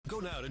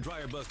now to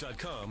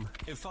DryerBuzz.com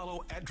and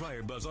follow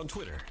 @DryerBuzz on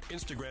Twitter,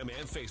 Instagram,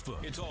 and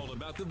Facebook. It's all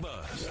about the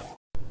buzz.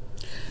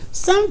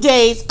 Some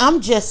days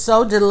I'm just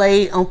so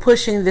delayed on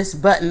pushing this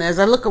button as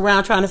I look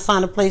around trying to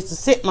find a place to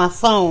sit my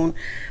phone.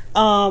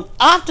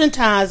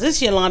 Oftentimes, this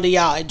is Yolanda,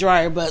 y'all, at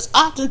DryerBuzz.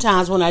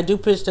 Oftentimes when I do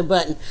push the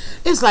button,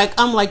 it's like,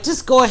 I'm like,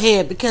 just go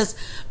ahead, because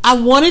I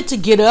wanted to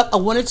get up, I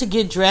wanted to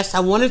get dressed, I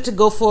wanted to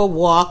go for a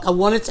walk, I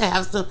wanted to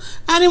have some,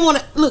 I didn't want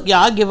to, look, y'all,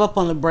 I give up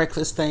on the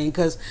breakfast thing,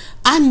 because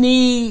I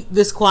need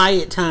this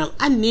quiet time.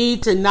 I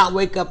need to not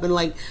wake up and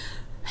like,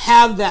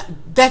 have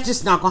that's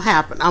just not gonna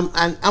happen.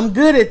 I'm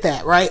good at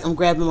that, right? I'm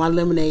grabbing my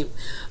lemonade.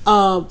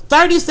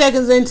 30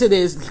 seconds into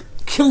this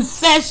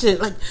confession,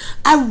 like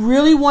I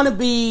really want to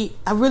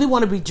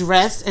be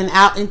dressed and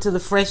out into the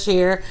fresh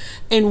air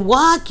and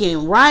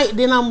walking, right?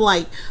 Then I'm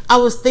like, I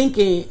was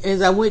thinking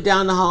as I went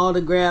down the hall to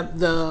grab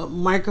the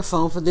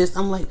microphone for this,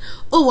 I'm like,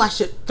 oh, I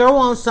should throw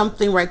on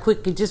something right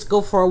quick and just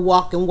go for a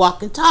walk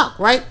and talk,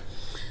 right?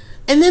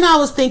 And then I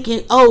was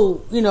thinking,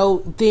 oh,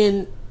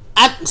 then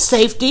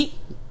safety.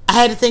 I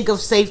had to think of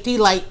safety,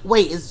 like,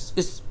 wait,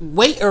 it's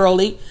way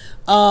early.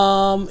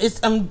 I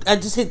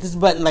just hit this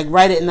button like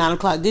right at 9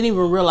 o'clock. Didn't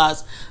even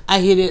realize I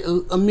hit it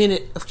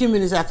a few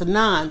minutes after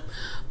 9.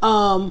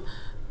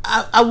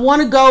 I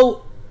want to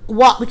go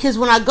walk, because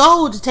when I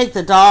go to take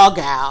the dog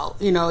out,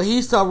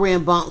 he's so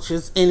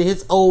rambunctious in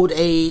his old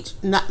age.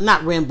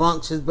 Not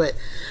rambunctious, but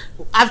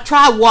I've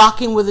tried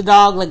walking with the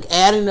dog, like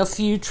adding a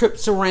few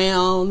trips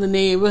around the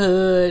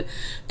neighborhood,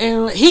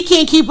 and he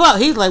can't keep up.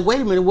 He's like, wait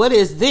a minute, what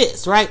is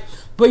this, right?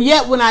 But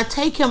yet, when I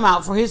take him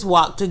out for his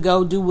walk to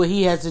go do what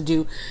he has to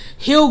do,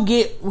 he'll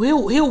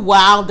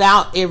wild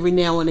out every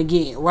now and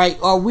again, right?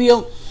 Or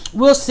we'll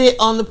sit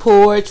on the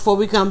porch before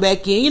we come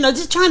back in,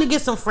 just trying to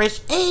get some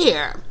fresh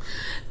air.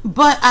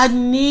 But I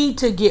need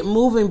to get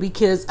moving,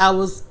 because I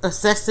was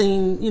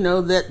assessing,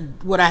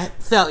 what I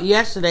felt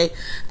yesterday,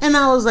 and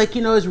I was like,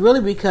 it's really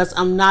because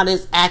I'm not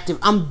as active.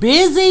 I'm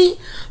busy,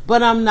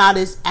 but I'm not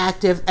as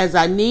active as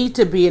I need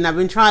to be, and I've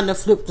been trying to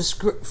flip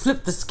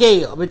the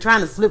scale. I've been trying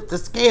to flip the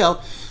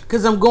scale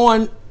because I'm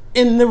going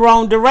in the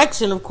wrong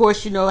direction. Of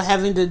course,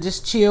 having to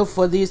just chill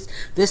for this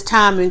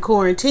time in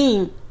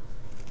quarantine.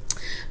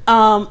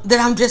 That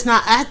I'm just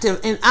not active,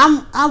 and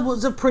I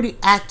was a pretty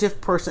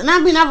active person. I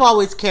mean, I've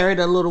always carried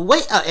a little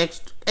weight,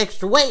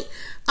 extra weight.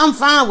 I'm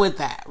fine with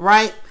that,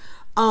 right?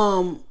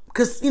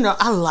 Because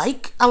I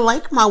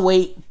like my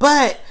weight,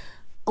 but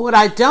what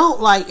I don't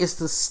like is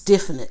the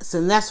stiffness,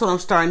 and that's what I'm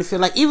starting to feel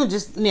like. Even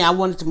just now, I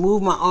wanted to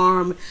move my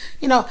arm.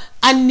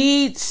 I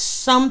need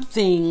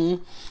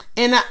something.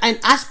 And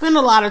I spend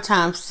a lot of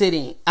time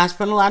sitting.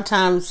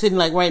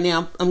 Like right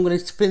now, I'm going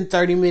to spend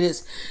 30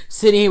 minutes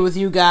sitting here with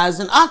you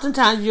guys. And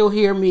oftentimes you'll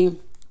hear me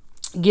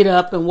get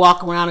up and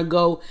walk around and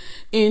go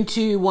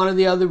into one of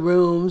the other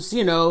rooms,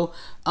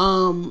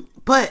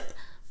 but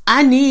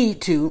I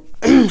need to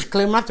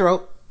clear my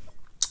throat.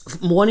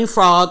 Morning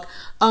frog.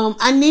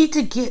 I need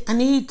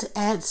to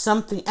add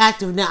something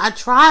active. Now, I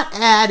tried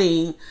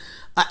adding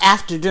an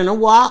after dinner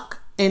walk,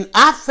 and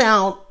I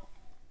found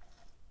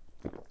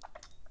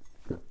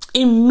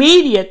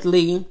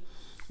immediately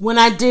when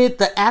I did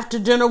the after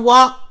dinner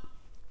walk,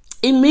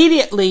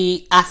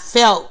 immediately I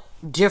felt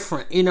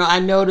different. I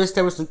noticed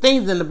there were some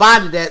things in the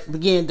body that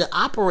began to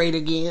operate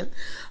again.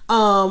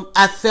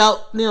 I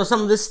felt,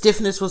 some of the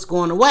stiffness was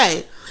going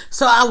away.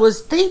 So I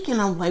was thinking,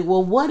 I'm like,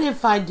 well, what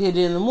if I did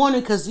it in the morning?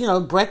 Because,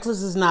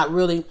 breakfast is not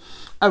really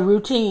a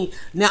routine.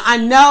 Now, I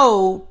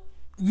know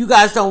you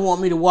guys don't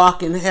want me to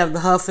walk and have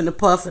the huff and the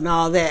puff and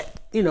all that,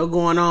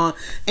 going on.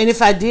 And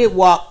if I did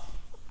walk,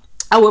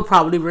 I would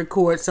probably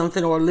record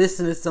something or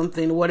listen to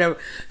something or whatever.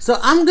 So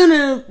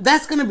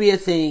that's going to be a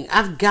thing.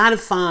 I've got to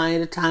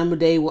find a time of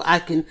day where I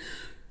can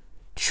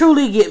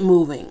truly get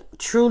moving,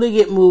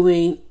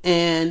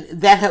 and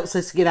that helps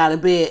us get out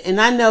of bed. And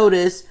I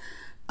notice,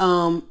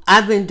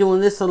 I've been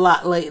doing this a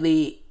lot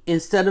lately.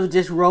 Instead of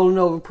just rolling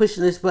over,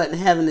 pushing this button,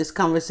 having this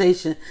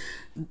conversation,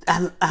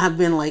 I've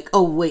been like,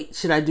 oh wait,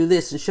 should I do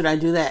this and should I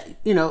do that?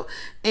 And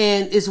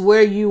it's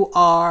where you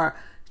are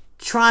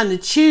trying to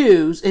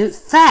choose. In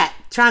fact,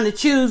 trying to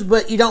choose,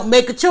 but you don't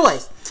make a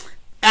choice.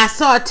 I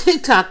saw a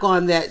TikTok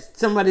on that.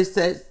 Somebody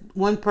said,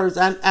 one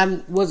person,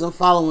 I wasn't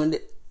following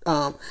it.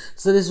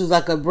 So this was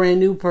like a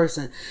brand new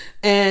person.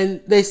 And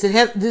they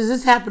said, does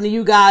this happen to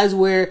you guys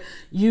where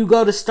you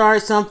go to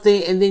start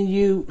something and then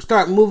you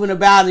start moving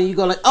about and you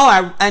go like,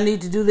 oh, I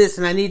need to do this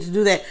and I need to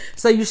do that.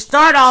 So you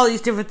start all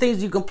these different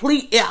things. You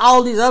complete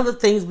all these other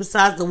things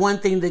besides the one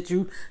thing that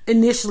you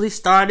initially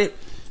started.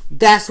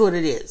 That's what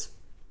it is.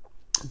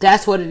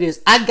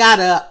 I got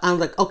up. I'm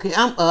like, okay,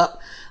 I'm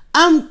up.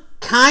 I'm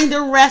kind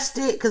of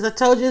rested because I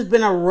told you it's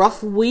been a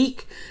rough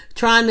week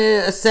trying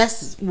to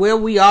assess where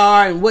we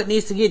are and what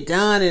needs to get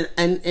done,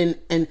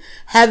 and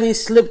having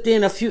slipped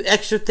in a few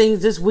extra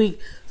things this week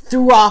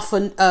threw off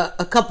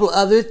a couple of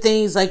other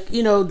things, like,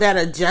 that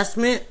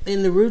adjustment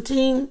in the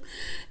routine.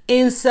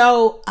 And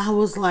so I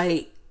was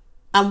like,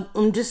 I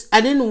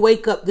didn't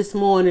wake up this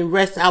morning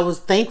rest. I was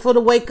thankful to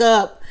wake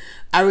up.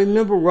 I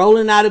remember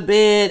rolling out of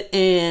bed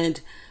and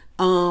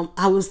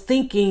I was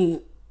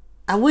thinking,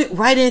 I went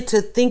right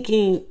into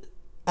thinking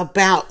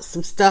about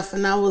some stuff,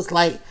 and I was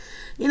like,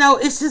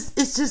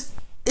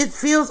 it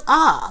feels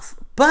off.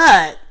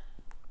 But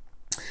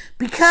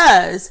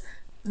because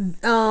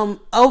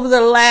over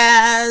the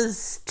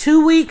last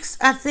 2 weeks,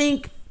 I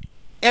think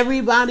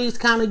everybody's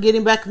kind of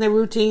getting back in their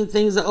routine.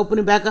 Things are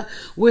opening back up.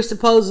 We're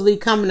supposedly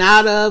coming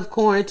out of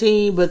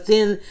quarantine, but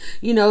then,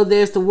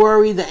 there's the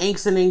worry, the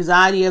angst and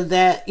anxiety of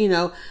that,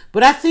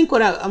 But I think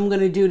what I'm going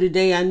to do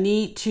today, I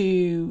need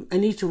to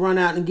run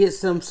out and get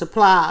some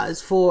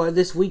supplies for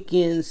this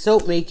weekend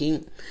soap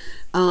making.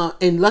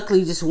 And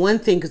luckily just one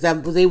thing, because I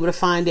was able to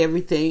find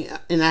everything,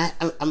 and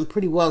I'm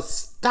pretty well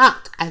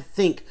stocked, I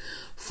think,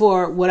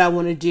 for what I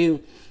want to do.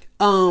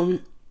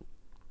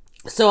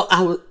 So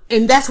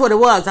and that's what it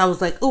was. I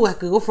was like, oh, I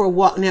could go for a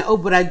walk now. Oh,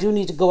 but I do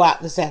need to go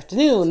out this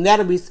afternoon.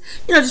 That'll be,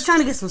 just trying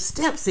to get some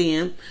steps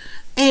in.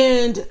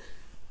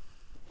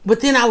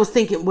 But then I was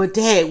thinking, well,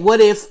 Dad,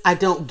 what if I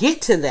don't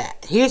get to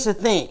that? Here's the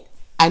thing.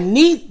 I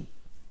need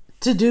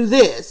to do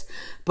this,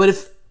 but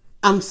if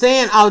I'm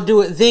saying I'll do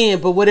it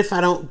then, but what if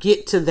I don't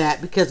get to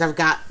that because I've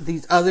got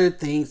these other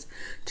things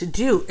to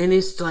do? And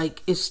it's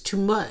like, it's too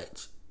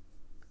much.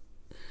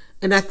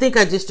 And I think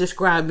I just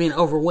described being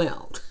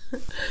overwhelmed.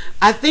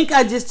 I think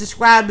I just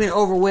described being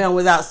overwhelmed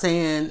without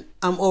saying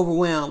I'm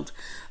overwhelmed.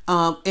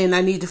 And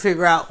I need to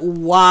figure out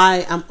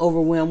why I'm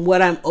overwhelmed,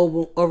 what I'm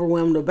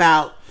overwhelmed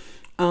about.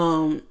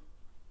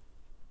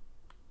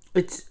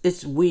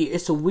 It's weird.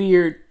 It's a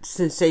weird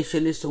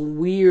sensation. It's a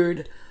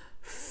weird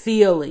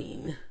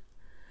feeling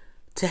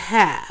to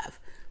have,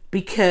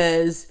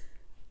 because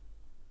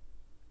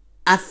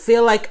I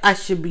feel like I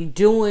should be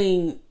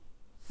doing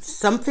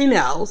something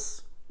else.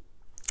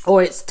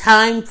 Or it's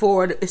time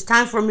for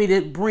me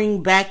to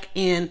bring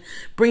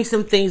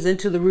some things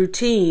into the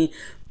routine.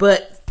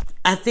 But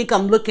I think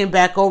I'm looking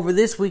back over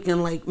this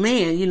weekend like,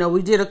 man, we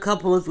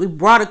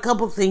brought a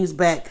couple things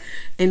back,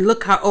 and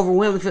look how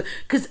overwhelming.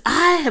 Because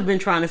I have been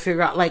trying to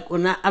figure out, like,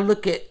 when I'm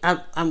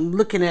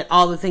looking at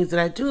all the things that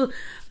I do,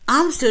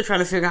 I'm still trying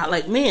to figure out,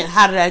 like, man,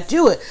 how did I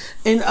do it?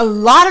 And a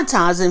lot of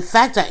times, in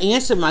fact, I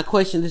answered my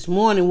question this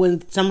morning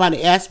when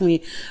somebody asked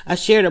me. I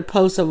shared a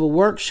post of a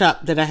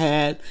workshop that I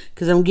had,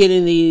 because I'm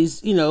getting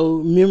these,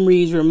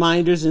 memories,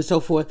 reminders, and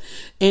so forth.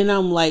 And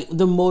I'm like,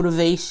 the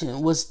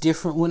motivation was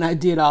different when I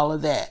did all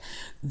of that.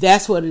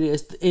 That's what it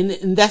is.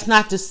 And that's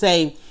not to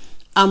say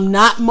I'm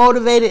not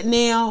motivated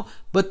now,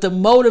 but the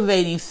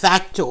motivating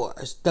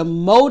factors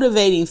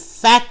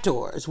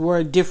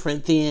were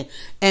different then,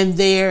 and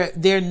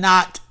they're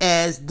not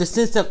as, the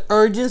sense of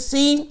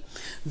urgency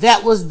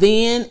that was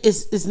then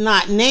is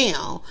not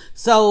now.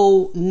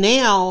 So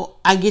now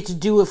I get to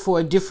do it for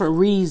a different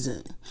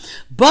reason.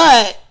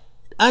 But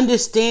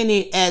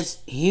understanding as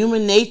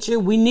human nature,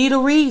 we need a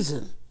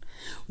reason.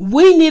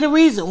 We need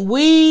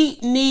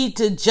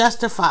to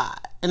justify.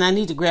 And I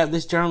need to grab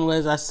this journal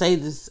as I say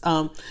this.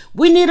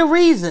 We need a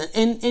reason.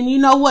 And you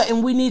know what?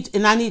 And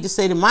I need to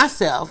say to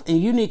myself,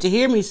 and you need to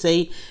hear me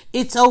say,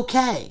 it's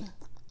okay.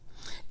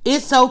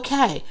 It's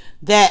okay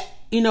that,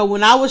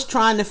 when I was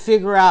trying to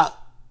figure out,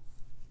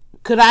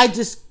 could I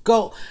just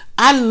go,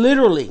 I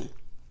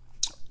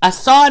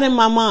saw it in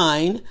my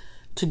mind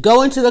to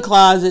go into the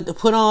closet, to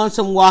put on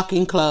some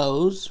walking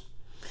clothes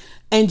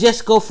and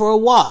just go for a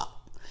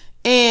walk.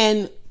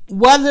 And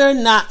whether or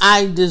not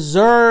I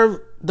deserve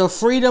the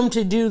freedom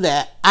to do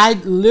that, I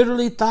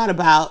literally thought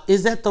about,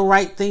 is that the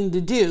right thing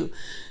to do?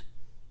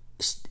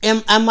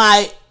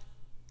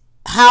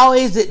 How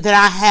is it that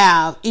I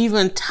have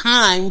even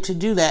time to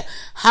do that?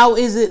 How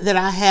is it that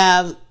I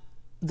have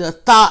the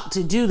thought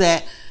to do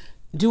that?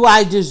 Do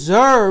I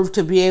deserve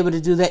to be able to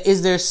do that?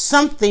 Is there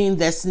something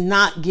that's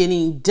not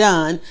getting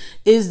done?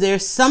 Is there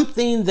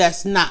something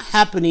that's not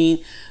happening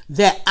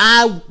that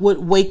I would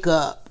wake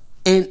up?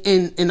 And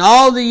in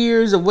all the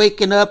years of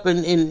waking up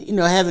and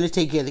having to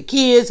take care of the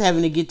kids,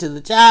 having to get to the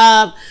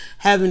job,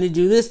 having to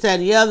do this, that,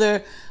 and the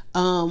other,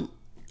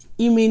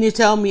 you mean to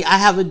tell me I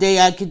have a day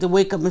I get to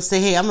wake up and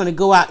say, hey, I'm going to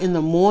go out in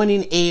the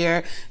morning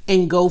air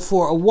and go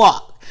for a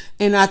walk?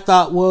 And I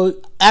thought,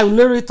 I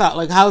literally thought,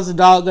 like, how's the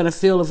dog going to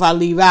feel if I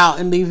leave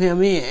out and leave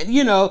him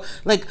in?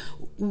 Like,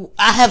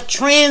 I have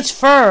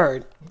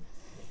transferred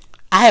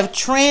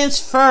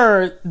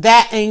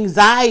that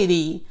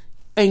anxiety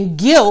and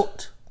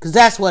guilt, because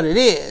that's what it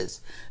is.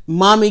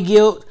 Mommy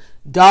guilt,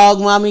 dog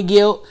mommy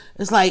guilt.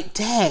 It's like,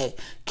 Dad,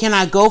 can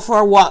I go for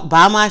a walk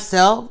by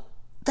myself?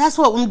 That's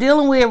what I'm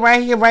dealing with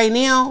right here, right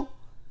now.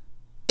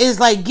 It's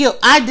like guilt.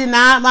 I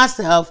denied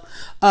myself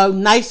a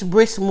nice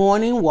brisk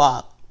morning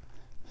walk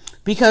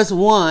because,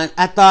 one,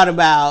 I thought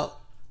about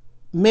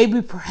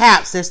maybe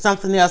perhaps there's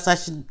something else I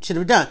should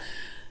have done.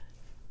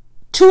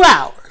 2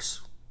 hours.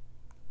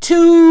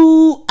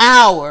 2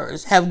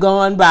 hours have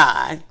gone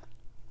by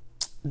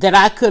that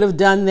I could have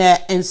done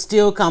that and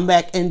still come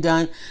back and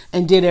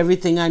did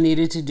everything I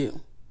needed to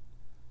do.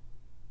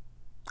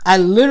 I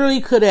literally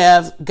could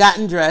have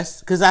gotten dressed,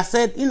 because I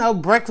said,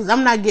 breakfast,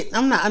 I'm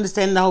not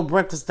understanding the whole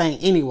breakfast thing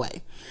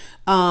anyway.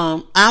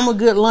 I'm a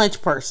good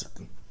lunch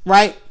person,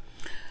 right?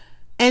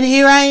 And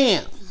here I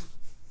am,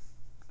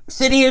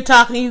 sitting here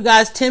talking to you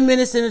guys, 10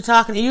 minutes into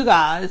talking to you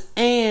guys,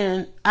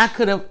 and I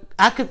could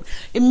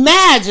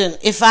imagine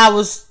if I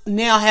was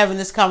now having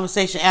this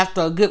conversation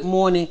after a good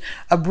morning,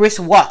 a brisk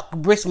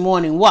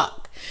morning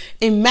walk.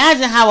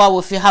 Imagine how I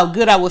would feel, how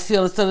good I would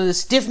feel instead of the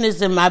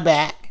stiffness in my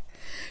back,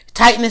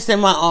 tightness in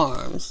my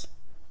arms.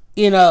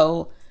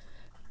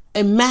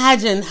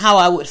 Imagine how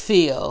I would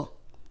feel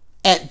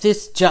at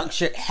this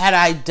juncture had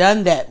I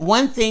done that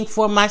one thing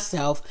for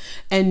myself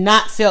and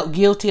not felt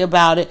guilty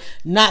about it,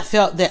 not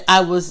felt that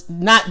I was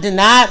not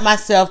denied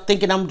myself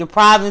thinking I'm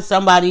depriving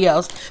somebody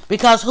else,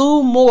 because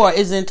who more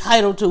is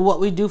entitled to what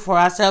we do for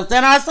ourselves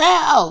than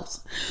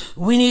ourselves?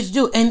 We need to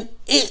do, and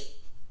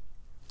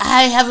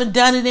I haven't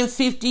done it in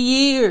 50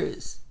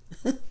 years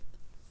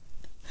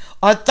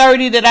or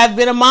 30 that I've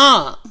been a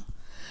mom.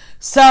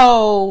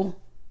 So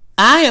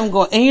I am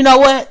going, and you know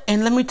what?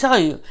 And let me tell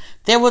you,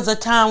 there was a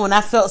time when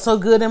I felt so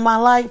good in my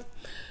life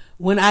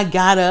when I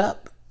got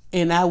up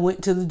and I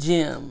went to the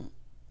gym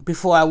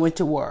before I went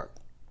to work.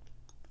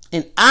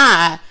 And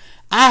I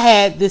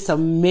had this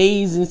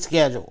amazing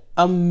schedule.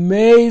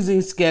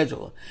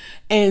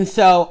 And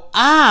so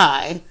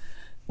I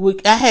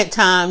had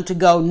time to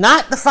go,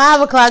 not the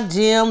 5 o'clock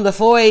gym, the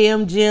 4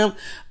 a.m. gym.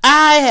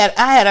 I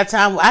had a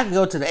time where I could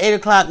go to the 8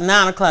 o'clock,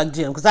 9 o'clock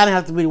gym because I didn't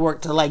have to be to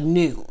work till like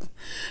noon.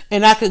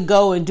 And I could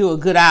go and do a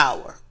good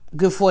hour,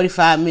 good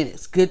 45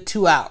 minutes, good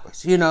 2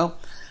 hours,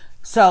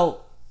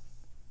 So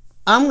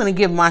I'm going to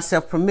give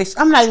myself permission.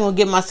 I'm not even going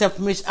to give myself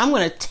permission. I'm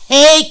going to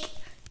take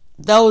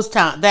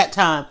that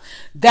time.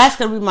 That's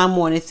going to be my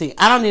morning thing.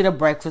 I don't need a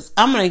breakfast.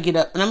 I'm going to get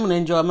up and I'm going to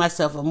enjoy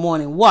myself a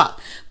morning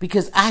walk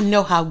because I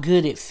know how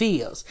good it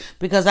feels.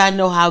 Because I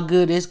know how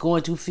good it's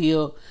going to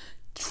feel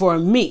for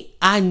me.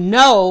 I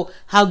know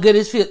how good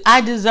it feels.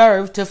 I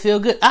deserve to feel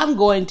good. I'm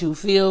going to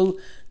feel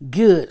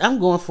good. I'm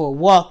going for a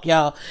walk,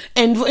 y'all.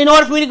 And in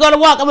order for me to go to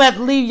walk, I'm going to have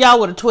to leave y'all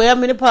with a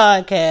 12-minute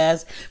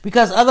podcast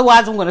because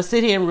otherwise I'm going to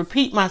sit here and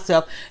repeat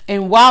myself.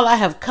 And while I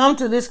have come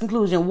to this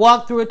conclusion,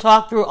 walk through it,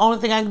 talk through it, only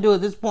thing I can do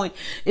at this point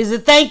is to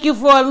thank you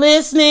for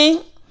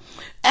listening.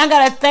 I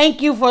got to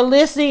thank you for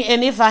listening.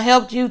 And if I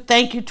helped you,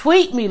 thank you.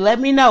 Tweet me. Let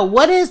me know.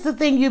 What is the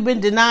thing you've been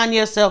denying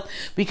yourself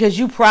because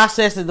you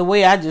process it the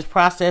way I just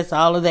processed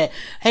all of that?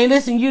 Hey,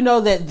 listen, you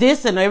know that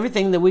this and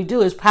everything that we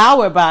do is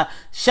powered by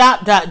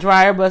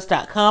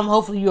shop.dryerbuzz.com.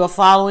 Hopefully you are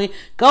following.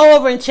 Go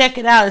over and check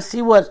it out and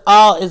see what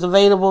all is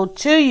available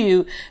to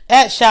you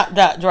at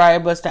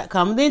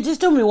shop.dryerbuzz.com. And then just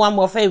do me one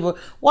more favor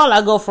while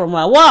I go for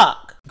my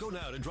walk. Go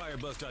now to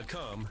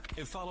dryerbuzz.com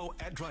and follow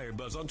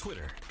 @dryerbuzz on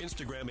Twitter,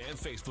 Instagram, and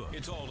Facebook.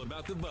 It's all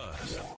about the buzz.